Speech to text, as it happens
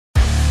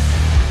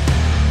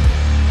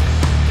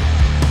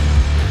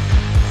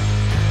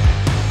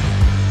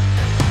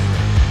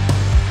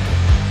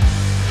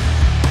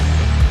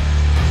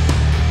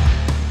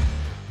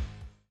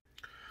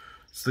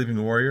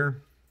Sleeping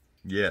Warrior?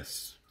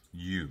 Yes,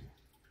 you.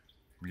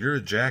 You're a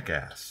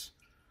jackass.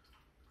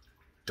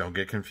 Don't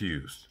get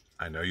confused.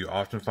 I know you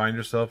often find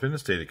yourself in a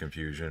state of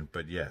confusion,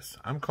 but yes,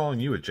 I'm calling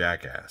you a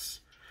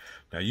jackass.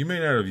 Now, you may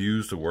not have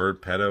used the word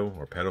pedo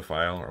or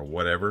pedophile or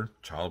whatever,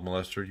 child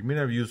molester. You may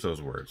not have used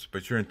those words,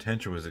 but your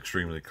intention was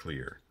extremely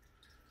clear.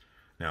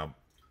 Now,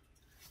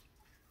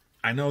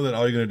 I know that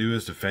all you're going to do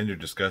is defend your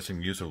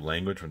disgusting use of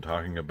language when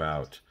talking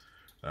about,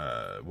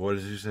 what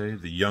did you say?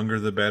 The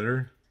younger the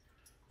better?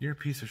 You're a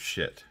piece of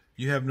shit.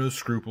 You have no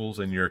scruples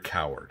and you're a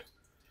coward.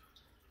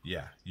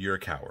 Yeah, you're a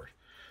coward.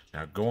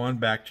 Now go on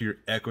back to your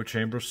echo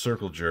chamber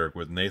circle jerk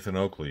with Nathan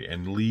Oakley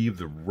and leave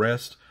the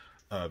rest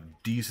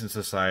of decent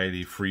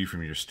society free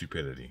from your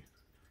stupidity.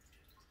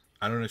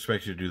 I don't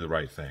expect you to do the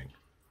right thing.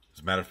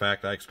 As a matter of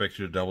fact, I expect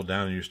you to double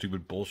down on your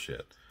stupid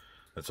bullshit.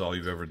 That's all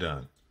you've ever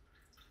done.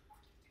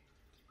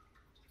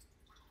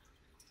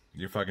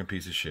 You're a fucking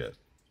piece of shit.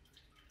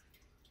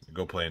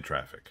 Go play in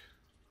traffic.